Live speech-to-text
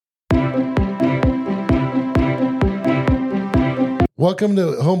Welcome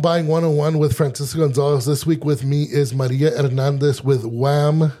to Home Buying 101 with Francisco Gonzalez. This week with me is Maria Hernandez with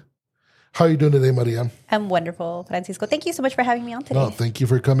WHAM. How are you doing today, Maria? I'm wonderful, Francisco. Thank you so much for having me on today. Oh, thank you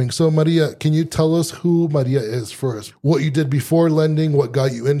for coming. So, Maria, can you tell us who Maria is first? What you did before lending, what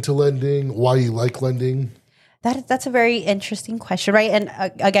got you into lending, why you like lending? That's a very interesting question, right? And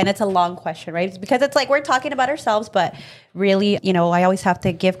again, it's a long question, right? Because it's like we're talking about ourselves, but really, I always have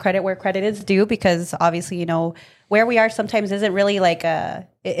to give credit where credit is due because obviously, where we are sometimes isn't really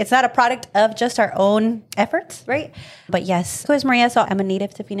it's not a product of just our own efforts, right? But yes, who is Maria? So I'm a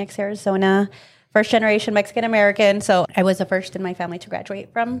native to Phoenix, Arizona, first generation Mexican-American. So I was the first in my family to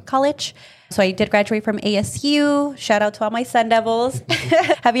graduate from college. So I did graduate from ASU. Shout out to all my Sun Devils.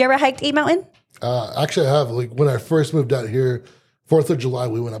 Have you ever hiked a mountain? Actually, I have. When I first moved out here, 4th of July,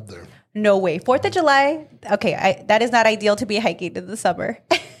 we went up there. No way. 4th of July? Okay, that is not ideal to be hiking in the summer.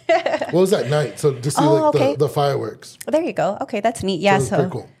 What was that night? So to see the fireworks. There you go. Okay, that's neat. Yeah, so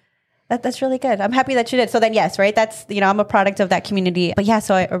pretty cool. That's really good. I'm happy that you did. So then, yes, right? That's, I'm a product of that community. But yeah,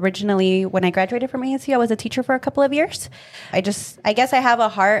 so originally, when I graduated from ASU, I was a teacher for a couple of years. I guess I have a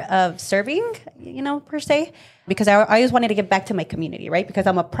heart of serving, per se, because I always wanted to give back to my community, right? Because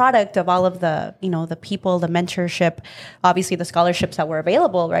I'm a product of all of the, the people, the mentorship, obviously the scholarships that were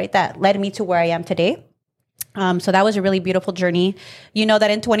available, right? That led me to where I am today. So that was a really beautiful journey. You know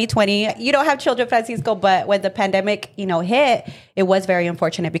that in 2020, you don't have children, Francisco, but when the pandemic, hit, it was very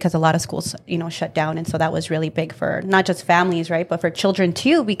unfortunate because a lot of schools, shut down. And so that was really big for not just families, right, but for children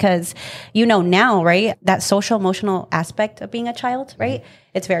too, because, now, right, that social emotional aspect of being a child, right,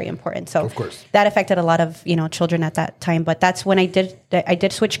 it's very important. So of course, that affected a lot of, children at that time. But that's when I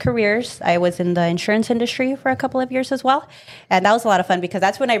did switch careers. I was in the insurance industry for a couple of years as well. And that was a lot of fun because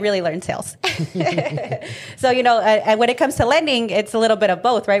that's when I really learned sales. So, and when it comes to lending, it's a little bit of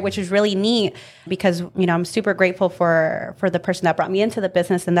both, right? Which is really neat because, I'm super grateful for the person that brought me into the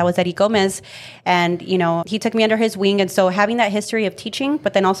business. And that was Eddie Gomez. And, he took me under his wing. And so having that history of teaching,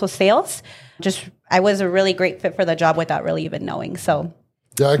 but then also sales, I was a really great fit for the job without really even knowing. So.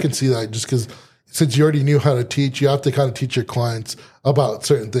 Yeah, I can see that just because since you already knew how to teach, you have to kind of teach your clients about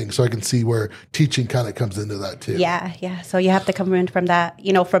certain things. So I can see where teaching kind of comes into that too. Yeah. So you have to come in from that,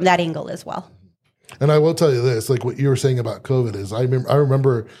 from that angle as well. And I will tell you this, like what you were saying about COVID is I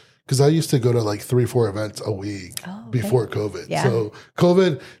remember because I used to go to 3-4 events a week before COVID. Yeah. So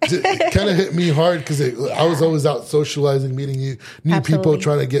COVID kind of hit me hard because I was always out socializing, meeting new people,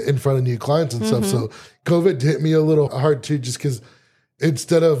 trying to get in front of new clients and stuff. So COVID hit me a little hard too, just because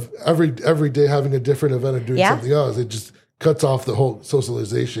instead of every day having a different event or doing something else, it just cuts off the whole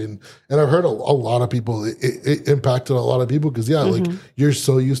socialization. And I've heard a lot of people, it impacted a lot of people because, you're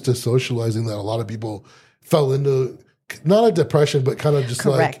so used to socializing that a lot of people fell into not a depression, but kind of just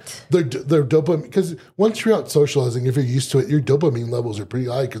Correct. their dopamine. Because once you're out socializing, if you're used to it, your dopamine levels are pretty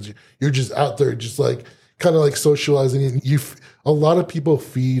high because you're just out there just kind of socializing. And a lot of people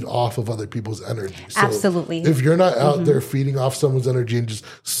feed off of other people's energy. So absolutely. If you're not out there feeding off someone's energy and just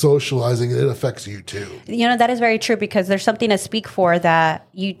socializing, it affects you too. That is very true because there's something to speak for that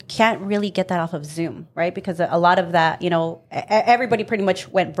you can't really get that off of Zoom, right? Because a lot of that, everybody pretty much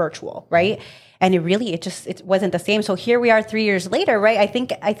went virtual, right? And it wasn't the same. So here we are 3 years later, right? I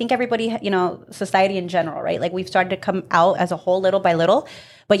think everybody, society in general, right? We've started to come out as a whole little by little.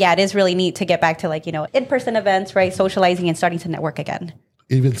 But yeah, it is really neat to get back to in-person events, right? Socializing and starting to network again.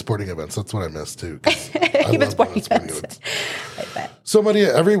 Even sporting events. That's what I miss too. Even sporting events. I bet. So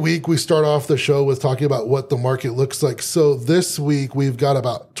Maria, every week we start off the show with talking about what the market looks like. So this week we've got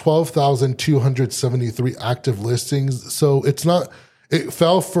about 12,273 active listings. So it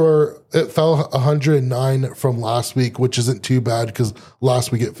fell 109 from last week, which isn't too bad because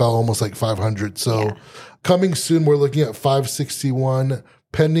last week it fell almost 500. So coming soon, we're looking at 561.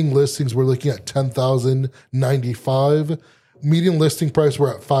 Pending listings, we're looking at 10,095. Median listing price,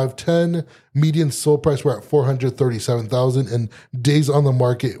 we're at 510. Median sold price, we're at 437,000. And days on the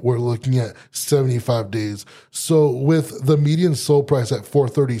market, we're looking at 75 days. So with the median sold price at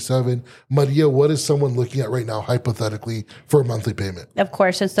 437, Maria, what is someone looking at right now, hypothetically, for a monthly payment? Of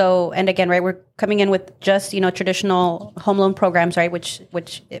course. And again, right, we're coming in with just, traditional home loan programs, right, which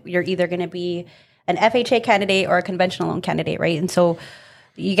you're either going to be an FHA candidate or a conventional loan candidate, right? And so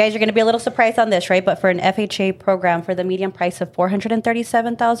you guys are going to be a little surprised on this, right? But for an FHA program, for the median price of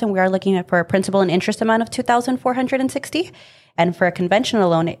 $437,000, we are looking at for a principal and interest amount of $2,460, and for a conventional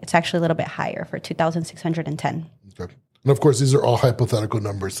loan, it's actually a little bit higher for $2,610. Okay. And of course, these are all hypothetical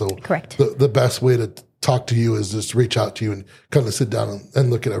numbers. So correct. The best way to talk to you is just reach out to you and kind of sit down and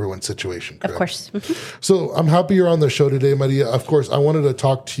look at everyone's situation. Correct? Of course. So I'm happy you're on the show today, Maria. Of course, I wanted to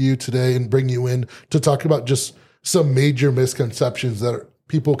talk to you today and bring you in to talk about just some major misconceptions that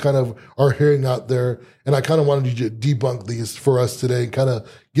people kind of are hearing out there. And I kind of wanted you to debunk these for us today and kind of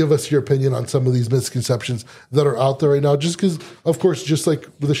give us your opinion on some of these misconceptions that are out there right now. Just because, of course, just like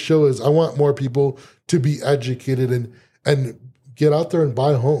the show is, I want more people to be educated and get out there and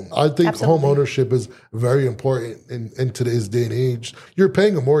buy a home. I think Absolutely. Home ownership is very important in today's day and age. You're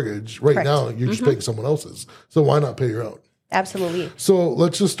paying a mortgage right Correct. Now. You're just paying someone else's. So why not pay your own? Absolutely. So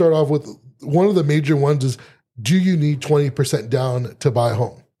let's just start off with one of the major ones is, do you need 20% down to buy a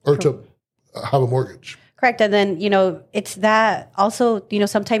home or to have a mortgage? Correct. And then, it's that also,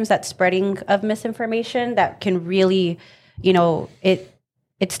 sometimes that spreading of misinformation that can really, it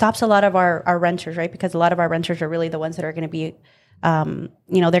stops a lot of our renters, right? Because a lot of our renters are really the ones that are going to be,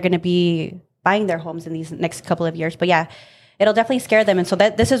 they're going to be buying their homes in these next couple of years. But yeah, it'll definitely scare them. And so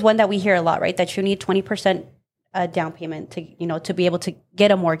this is one that we hear a lot, right? That you need 20% down payment to be able to get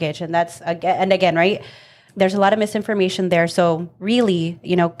a mortgage. And that's, again, right? There's a lot of misinformation there. So really,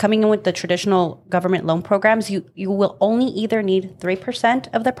 coming in with the traditional government loan programs, you will only either need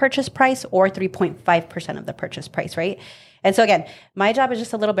 3% of the purchase price or 3.5% of the purchase price, right? And so again, my job is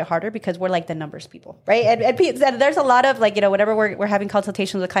just a little bit harder because we're like the numbers people, right? And there's a lot of whenever we're having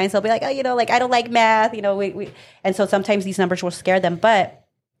consultations with clients, they'll be like, I don't like math, and so sometimes these numbers will scare them, but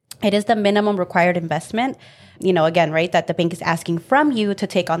it is the minimum required investment, again, right, that the bank is asking from you to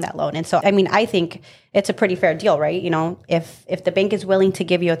take on that loan. And so, I think it's a pretty fair deal, right? If the bank is willing to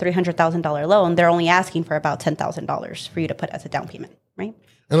give you a $300,000 loan, they're only asking for about $10,000 for you to put as a down payment, right?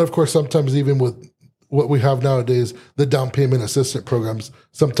 And of course, sometimes even with what we have nowadays, the down payment assistance programs,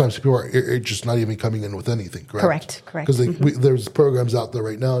 sometimes people are just not even coming in with anything, correct? Correct. Because there's programs out there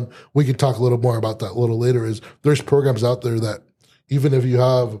right now, and we can talk a little more about that a little later, is there's programs out there that even if you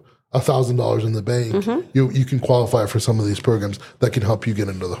have $1,000 in the bank, you can qualify for some of these programs that can help you get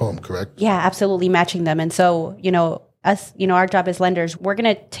into the home, correct? Yeah, absolutely, matching them. And so, our job as lenders, we're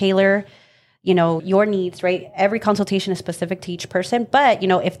going to tailor your needs, right? Every consultation is specific to each person. But,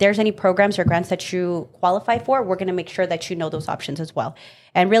 if there's any programs or grants that you qualify for, we're going to make sure that you know those options as well.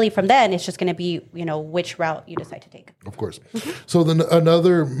 And really from then, it's just going to be, which route you decide to take. Of course. So then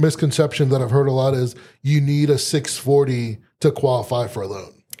another misconception that I've heard a lot is you need a 640 to qualify for a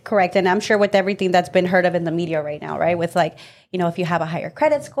loan. Correct. And I'm sure with everything that's been heard of in the media right now, right? With if you have a higher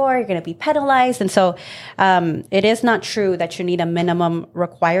credit score, you're going to be penalized. And so it is not true that you need a minimum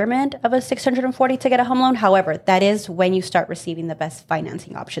requirement of a 640 to get a home loan. However, that is when you start receiving the best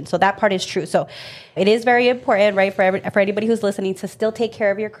financing option. So that part is true. So it is very important, right, for anybody who's listening to still take care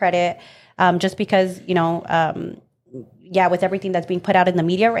of your credit, just because, with everything that's being put out in the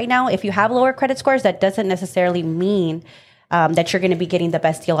media right now, if you have lower credit scores, that doesn't necessarily mean that you're going to be getting the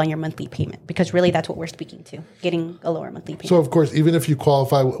best deal on your monthly payment, because really that's what we're speaking to, getting a lower monthly payment. So of course, even if you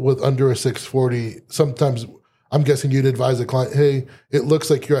qualify with under a 640, sometimes I'm guessing you'd advise a client, hey, it looks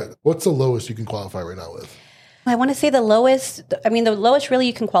like what's the lowest you can qualify right now with? I want to say the lowest really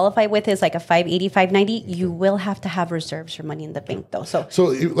you can qualify with is like a 580, 590. You will have to have reserves or money in the bank though. So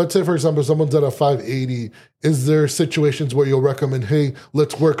let's say, for example, someone's at a 580. Is there situations where you'll recommend, hey,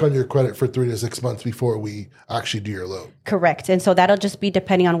 let's work on your credit for 3 to 6 months before we actually do your loan? Correct. And so that'll just be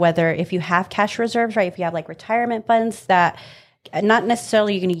depending on whether, if you have cash reserves, right? If you have like retirement funds that not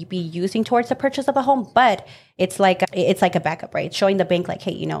necessarily you're going to be using towards the purchase of a home, but it's like a backup, right? It's showing the bank like,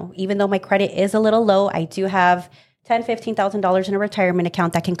 hey, even though my credit is a little low, I do have $10,000, $15,000 in a retirement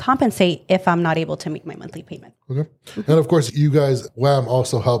account that can compensate if I'm not able to make my monthly payment. Okay. And of course, you guys, WHAM,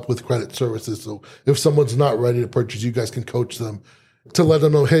 also help with credit services. So if someone's not ready to purchase, you guys can coach them to let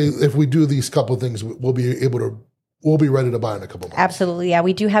them know, hey, if we do these couple of things, we'll be ready to buy in a couple months. Absolutely. Yeah.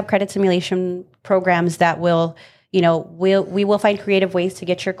 We do have credit simulation programs that will, we will find creative ways to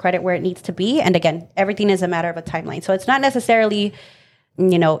get your credit where it needs to be. And again, everything is a matter of a timeline. So it's not necessarily,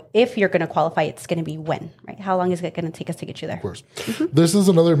 if you're going to qualify, it's going to be when, right? How long is it going to take us to get you there? Of course. This is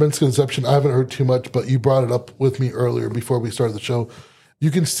another misconception. I haven't heard too much, but you brought it up with me earlier before we started the show. You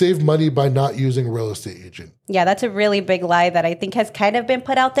can save money by not using a real estate agent. Yeah, that's a really big lie that I think has kind of been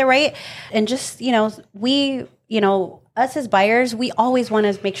put out there, right? And just, us as buyers, we always want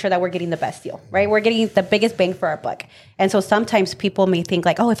to make sure that we're getting the best deal, right? We're getting the biggest bang for our buck. And so sometimes people may think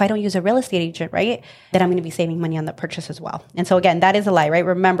like, oh, if I don't use a real estate agent, right, then I'm going to be saving money on the purchase as well. And so again, that is a lie, right?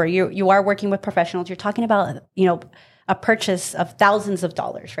 Remember, you are working with professionals. You're talking about, a purchase of thousands of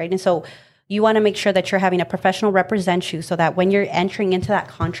dollars, right? And so you want to make sure that you're having a professional represent you so that when you're entering into that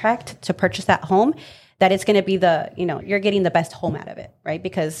contract to purchase that home, that it's going to be you're getting the best home out of it, right?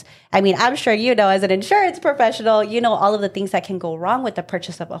 Because, I'm sure as an insurance professional, all of the things that can go wrong with the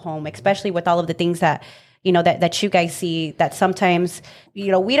purchase of a home, especially with all of the things that, that you guys see, that sometimes,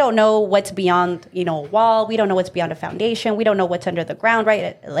 we don't know what's beyond, a wall. We don't know what's beyond a foundation. We don't know what's under the ground,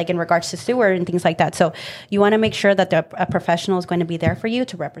 right? Like in regards to sewer and things like that. So you want to make sure that a professional is going to be there for you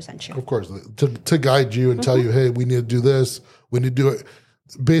to represent you. Of course, to guide you and tell you, hey, we need to do this. We need to do it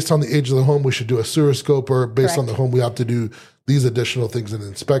based on the age of the home. We should do a sewer scope, or based on the home, we have to do these additional things in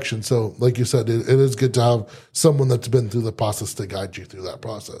inspection. So like you said, it is good to have someone that's been through the process to guide you through that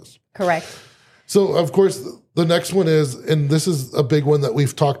process. Correct. So, of course, the next one is, and this is a big one that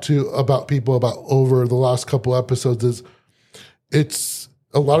we've talked to about people about over the last couple episodes, is it's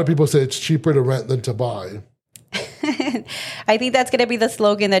a lot of people say it's cheaper to rent than to buy. I think that's going to be the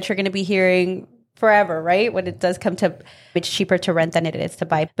slogan that you're going to be hearing forever, right? When it does come to, it's cheaper to rent than it is to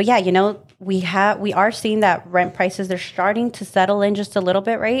buy. But yeah, we are seeing that rent prices, they're starting to settle in just a little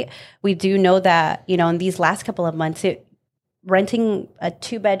bit, right? We do know that, in these last couple of months, renting a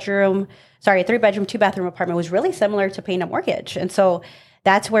 3-bedroom, 2-bathroom apartment was really similar to paying a mortgage. And so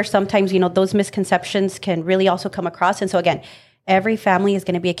that's where sometimes, those misconceptions can really also come across. And so again, every family is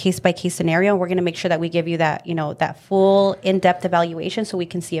going to be a case-by-case scenario. And we're going to make sure that we give you that, that full in-depth evaluation so we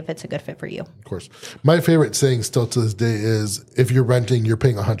can see if it's a good fit for you. Of course. My favorite saying still to this day is, if you're renting, you're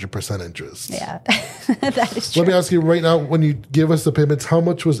paying 100% interest. Yeah, that is true. Let me ask you right now, when you give us the payments, how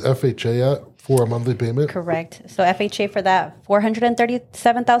much was FHA at for a monthly payment? Correct. So FHA for that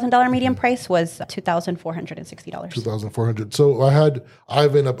 $437,000 median price was $2,460. $2,400. So I had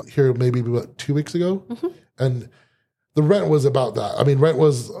Ivan up here maybe about 2 weeks ago, and the rent was about that. I mean, rent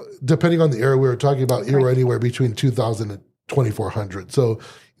was, depending on the area we were talking about, you were anywhere between $2,000 and $2,400. So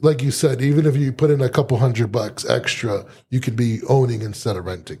like you said, even if you put in a couple $100 extra, you could be owning instead of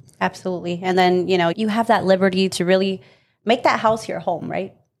renting. Absolutely. And then, you have that liberty to really make that house your home,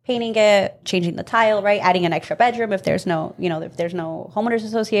 right? Painting it, changing the tile, right? Adding an extra bedroom if there's no, if there's no homeowners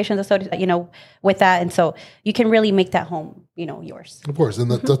associations, with that. And so you can really make that home, yours. Of course. And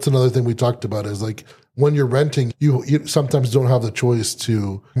that's another thing we talked about is, like, when you're renting, you sometimes don't have the choice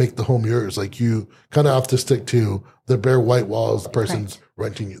to make the home yours. Like, you kind of have to stick to the bare white walls the person's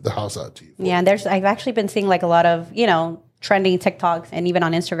renting the house out to you. Yeah. And I've actually been seeing like a lot of, trending TikToks and even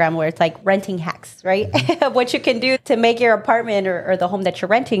on Instagram where it's like renting hacks, right? What you can do to make your apartment or the home that you're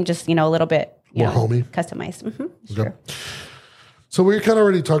renting just, a little bit more homey, customized. Okay. Sure. So we kind of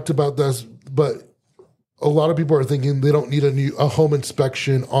already talked about this, but a lot of people are thinking they don't need a home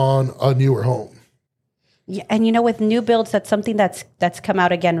inspection on a newer home. Yeah, and with new builds, that's something that's come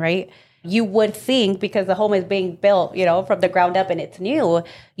out again, right? You would think, because the home is being built, from the ground up and it's new,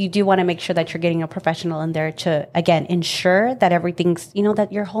 you do want to make sure that you're getting a professional in there to, again, ensure that everything's, that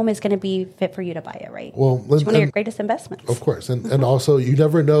your home is going to be fit for you to buy it, right? Well, it's one of your greatest investments. Of course. And also, you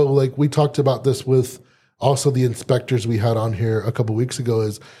never know, like we talked about this with also the inspectors we had on here a couple of weeks ago,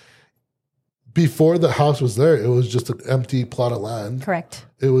 is before the house was there, it was just an empty plot of land. Correct.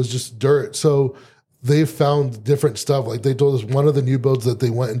 It was just dirt. So they found different stuff. Like, they told us one of the new builds that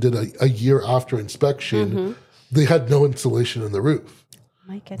they went and did a year after inspection, they had no insulation in the roof.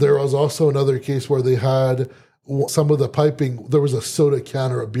 My goodness. There was also another case where they had some of the piping, there was a soda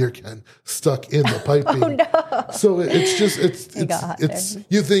can or a beer can stuck in the piping. Oh no. So it's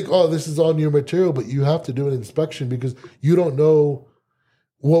you think, oh, this is all new material, but you have to do an inspection because you don't know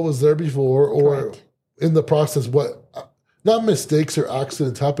what was there before, or in the process, what, not mistakes or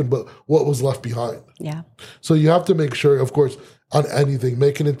accidents happened, but what was left behind. Yeah. So you have to make sure, of course, on anything,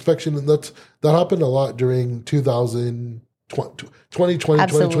 make an inspection. And that happened a lot during 2020,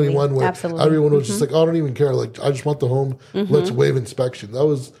 2021, where everyone was just like, oh, I don't even care. Like, I just want the home. Let's waive inspection.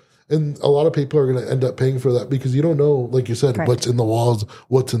 And a lot of people are going to end up paying for that because you don't know, like you said, what's in the walls,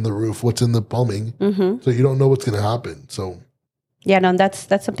 what's in the roof, what's in the plumbing. So you don't know what's going to happen. So. Yeah, no, that's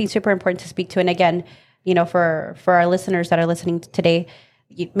something super important to speak to. And again, for our listeners that are listening today,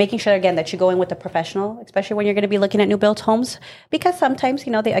 making sure, again, that you go in with a professional, especially when you're going to be looking at new built homes, because sometimes,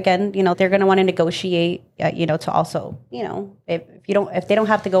 they're going to want to negotiate, to also, if they don't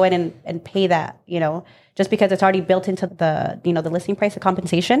have to go in and pay that, just because it's already built into the, the listing price of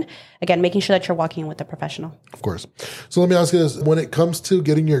compensation, again, making sure that you're walking in with a professional. Of course. So let me ask you this, when it comes to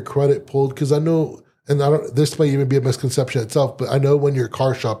getting your credit pulled, because I know, and this might even be a misconception itself, but I know when you're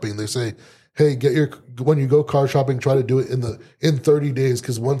car shopping, they say, hey, when you go car shopping, try to do it in 30 days,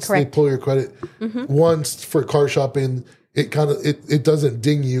 because once they pull your credit, once for car shopping, it doesn't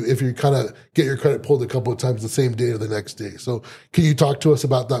ding you if you kind of get your credit pulled a couple of times the same day or the next day. So can you talk to us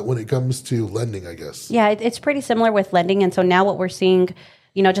about that when it comes to lending, I guess? Yeah, it's pretty similar with lending. And so now what we're seeing,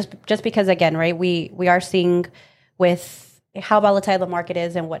 just because, again, right, we are seeing with how volatile the market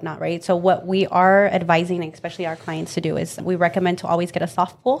is and whatnot, right? So what we are advising, especially our clients, to do is we recommend to always get a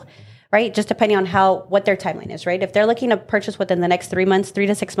soft pull, right? Just depending on what their timeline is, right? If they're looking to purchase within the next 3 months, 3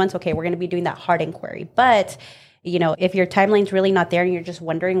 to 6 months, okay, we're going to be doing that hard inquiry. But if your timeline's really not there and you're just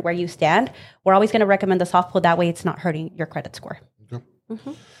wondering where you stand, we're always going to recommend the soft pull. That way it's not hurting your credit score. Okay.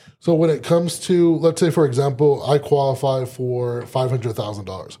 So when it comes to, let's say, for example, I qualify for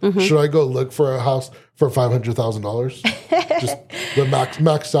 $500,000. Should I go look for a house for $500,000? Just the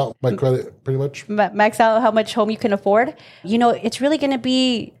max out my credit, pretty much? Max out how much home you can afford. It's really going to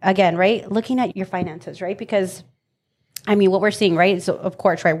be, again, right, looking at your finances, right? Because what we're seeing, right? So of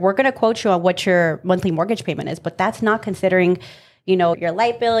course, right, we're going to quote you on what your monthly mortgage payment is, but that's not considering, your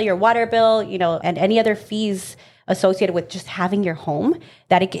light bill, your water bill, and any other fees associated with just having your home,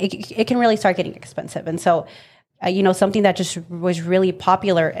 that it can really start getting expensive. And so, something that just was really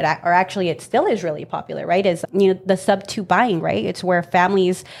popular, or actually it still is really popular, right, is, the sub-2 buying, right? It's where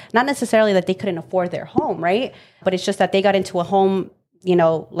families, not necessarily that they couldn't afford their home, right? But it's just that they got into a home,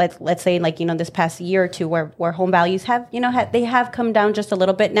 let's say this past year or two where home values have, they have come down just a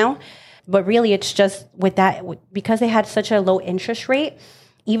little bit now. But really it's just with that, because they had such a low interest rate,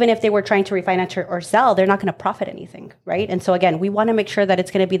 even if they were trying to refinance or sell, they're not going to profit anything, right? And so again, we want to make sure that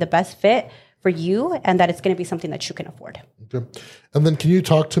it's going to be the best fit for you and that it's going to be something that you can afford. Okay. And then can you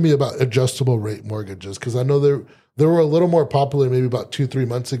talk to me about adjustable rate mortgages? Because I know they were a little more popular maybe about 2-3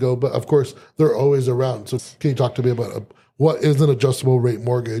 months ago, but of course they're always around. So can you talk to me about what is an adjustable rate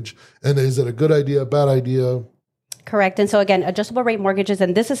mortgage? And is it a good idea, bad idea? Correct. And so again, adjustable rate mortgages,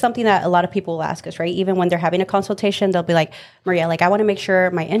 and this is something that a lot of people will ask us, right? Even when they're having a consultation, they'll be like, Maria, I want to make sure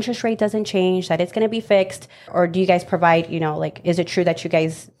my interest rate doesn't change, that it's going to be fixed. Or do you guys provide, is it true that you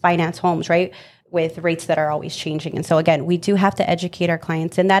guys finance homes, right, with rates that are always changing? And so again, we do have to educate our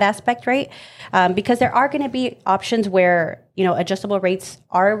clients in that aspect, right? Because there are going to be options where, adjustable rates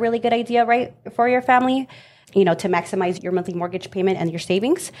are a really good idea, right, for your family, to maximize your monthly mortgage payment and your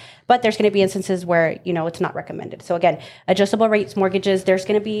savings. But there's going to be instances where, it's not recommended. So again, adjustable rates mortgages, there's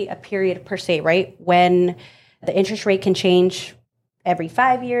going to be a period per se, right, when the interest rate can change every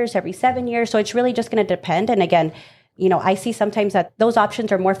 5 years, every 7 years. So it's really just going to depend. And again, I see sometimes that those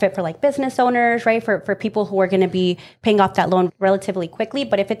options are more fit for business owners, right? For people who are going to be paying off that loan relatively quickly.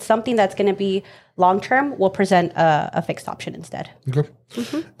 But if it's something that's going to be long-term, we'll present a fixed option instead. Okay.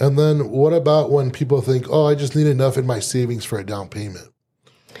 And then what about when people think, oh, I just need enough in my savings for a down payment?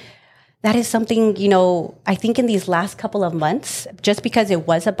 That is something, I think in these last couple of months, just because it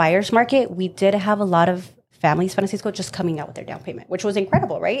was a buyer's market, we did have a lot of families, Francisco, just coming out with their down payment, which was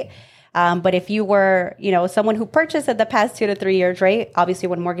incredible, right? But if you were, someone who purchased in the past 2 to 3 years, right? Obviously,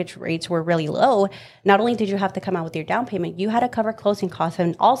 when mortgage rates were really low, not only did you have to come out with your down payment, you had to cover closing costs,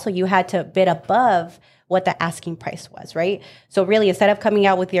 and also you had to bid above what the asking price was, right? So really, instead of coming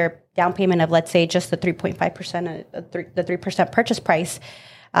out with your down payment of, let's say, just the 3.5%, the 3% purchase price,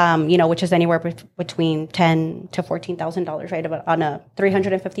 which is anywhere between $10,000 to $14,000, right, on a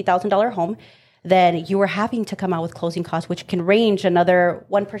 $350,000 home, then you were having to come out with closing costs, which can range another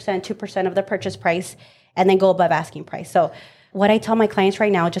 1%, 2% of the purchase price, and then go above asking price. So what I tell my clients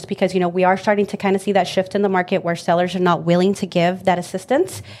right now, just because, we are starting to kind of see that shift in the market where sellers are not willing to give that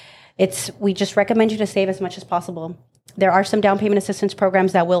assistance, we just recommend you to save as much as possible. There are some down payment assistance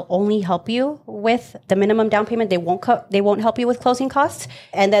programs that will only help you with the minimum down payment. They won't help you with closing costs.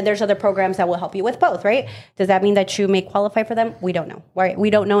 And then there's other programs that will help you with both, right? Does that mean that you may qualify for them? We don't know, right? We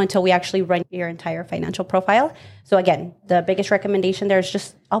don't know until we actually run your entire financial profile. So again, the biggest recommendation there is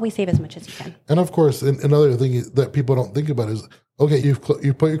just always save as much as you can. And of course, another thing that people don't think about is, okay, you put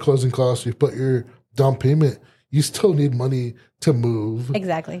your closing costs, you've put your down payment, you still need money to move.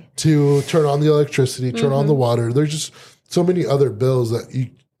 Exactly. To turn on the electricity, turn on the water. There's just so many other bills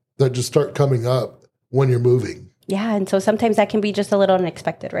that just start coming up when you're moving. Yeah. And so sometimes that can be just a little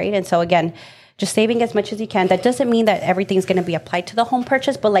unexpected, right? And so again, just saving as much as you can. That doesn't mean that everything's going to be applied to the home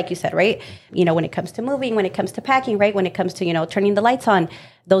purchase, but like you said, right? When it comes to moving, when it comes to packing, right? When it comes to, turning the lights on,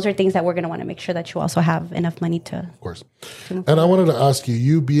 those are things that we're going to want to make sure that you also have enough money to. Of course. And I wanted to ask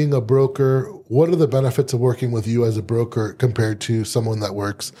you being a broker, what are the benefits of working with you as a broker compared to someone that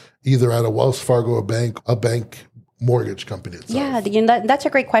works either at a Wells Fargo, a bank mortgage company itself? Yeah, that's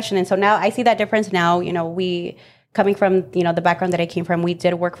a great question. And so now I see that difference now. We coming from, the background that I came from, we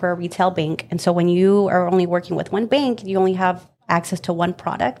did work for a retail bank. And so when you are only working with one bank, you only have access to one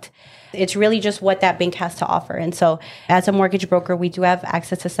product. It's really just what that bank has to offer. And so as a mortgage broker, we do have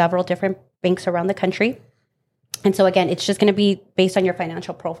access to several different banks around the country. And so again, it's just going to be based on your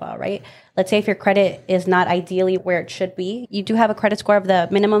financial profile, right? Let's say if your credit is not ideally where it should be, you do have a credit score of the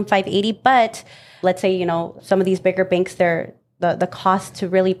minimum 580, but let's say, some of these bigger banks, the cost to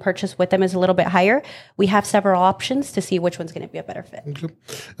really purchase with them is a little bit higher, we have several options to see which one's going to be a better fit. Okay.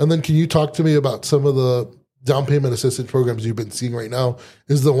 And then can you talk to me about some of the down payment assistance programs you've been seeing right now?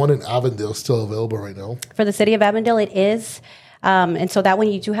 Is the one in Avondale still available right now? For the city of Avondale, it is. And so that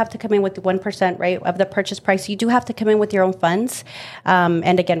one, you do have to come in with the 1%, right, of the purchase price. You do have to come in with your own funds.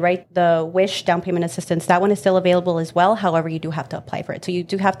 And again, right, the WISH down payment assistance, that one is still available as well. However, you do have to apply for it. So you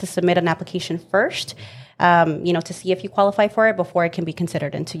do have to submit an application first, to see if you qualify for it before it can be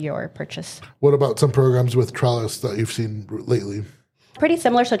considered into your purchase. What about some programs with Trellis that you've seen lately? Pretty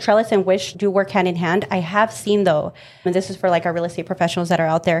similar. So Trellis and Wish do work hand in hand. I have seen, though, and this is for like our real estate professionals that are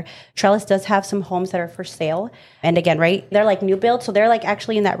out there, Trellis does have some homes that are for sale. And again, right, they're like new builds. So they're like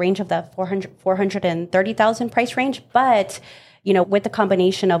actually in that range of the 430,000 price range. But, with the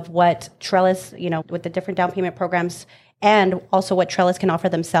combination of what Trellis, with the different down payment programs and also what Trellis can offer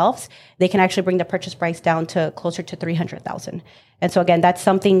themselves, they can actually bring the purchase price down to closer to 300,000. And so again, that's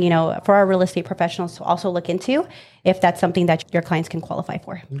something, for our real estate professionals to also look into if that's something that your clients can qualify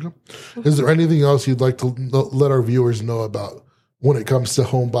for. Okay. Is there anything else you'd like to let our viewers know about when it comes to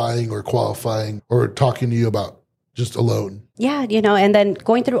home buying or qualifying or talking to you about just a loan? Yeah, and then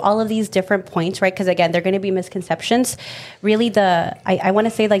going through all of these different points, right? Because again, they're going to be misconceptions. Really, I want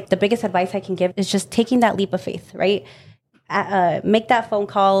to say like the biggest advice I can give is just taking that leap of faith, right? Make that phone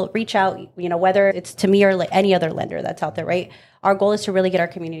call, reach out, whether it's to me or like any other lender that's out there, right? Our goal is to really get our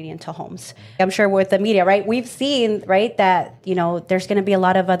community into homes. I'm sure with the media, right? We've seen, right, that, there's going to be a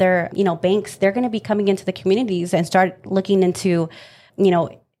lot of other, banks, they're going to be coming into the communities and start looking into,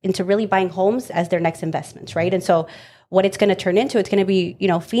 into really buying homes as their next investments, right? And so what it's going to turn into, it's going to be,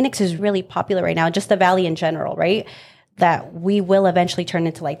 Phoenix is really popular right now, just the Valley in general, right? That we will eventually turn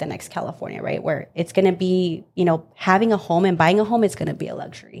into like the next California, right? Where it's going to be, having a home and buying a home is going to be a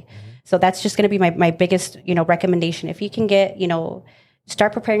luxury. So that's just going to be my biggest, recommendation. If you can get,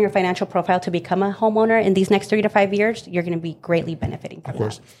 start preparing your financial profile to become a homeowner in these next 3 to 5 years, you're going to be greatly benefiting from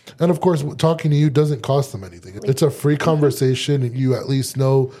that. And of course, talking to you doesn't cost them anything. It's a free conversation, and you at least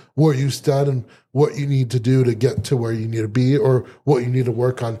know where you stand and what you need to do to get to where you need to be, or what you need to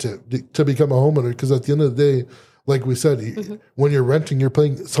work on to become a homeowner. Because at the end of the day, like we said, when you're renting, you're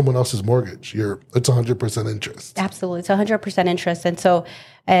paying someone else's mortgage. It's 100% interest. Absolutely. It's 100% interest. And so,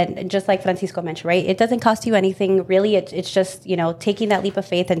 and just like Francisco mentioned, right, it doesn't cost you anything really. It's just, taking that leap of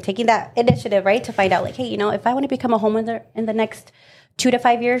faith and taking that initiative, right, to find out like, hey, if I want to become a homeowner in the next 2 to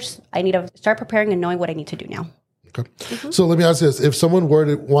 5 years, I need to start preparing and knowing what I need to do now. Okay. So let me ask you this. If someone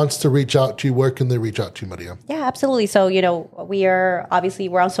wants to reach out to you, where can they reach out to you, Maria? Yeah, absolutely. So, we're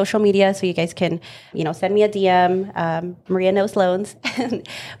on social media, so you guys can, send me a DM. Maria knows loans.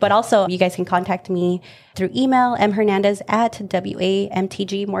 But also you guys can contact me through email,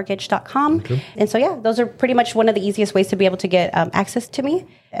 mhernandez@wamtgmortgage.com. Okay. And so, yeah, those are pretty much one of the easiest ways to be able to get access to me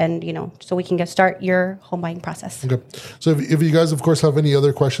and, so we can start your home buying process. Okay. So if you guys, of course, have any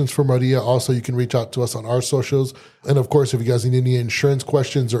other questions for Maria, also, you can reach out to us on our socials. And of course, if you guys need any insurance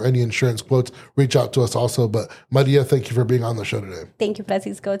questions or any insurance quotes, reach out to us also. But Maria, thank you for being on the show today. Thank you,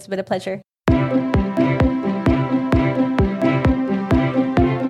 Francisco. It's been a pleasure.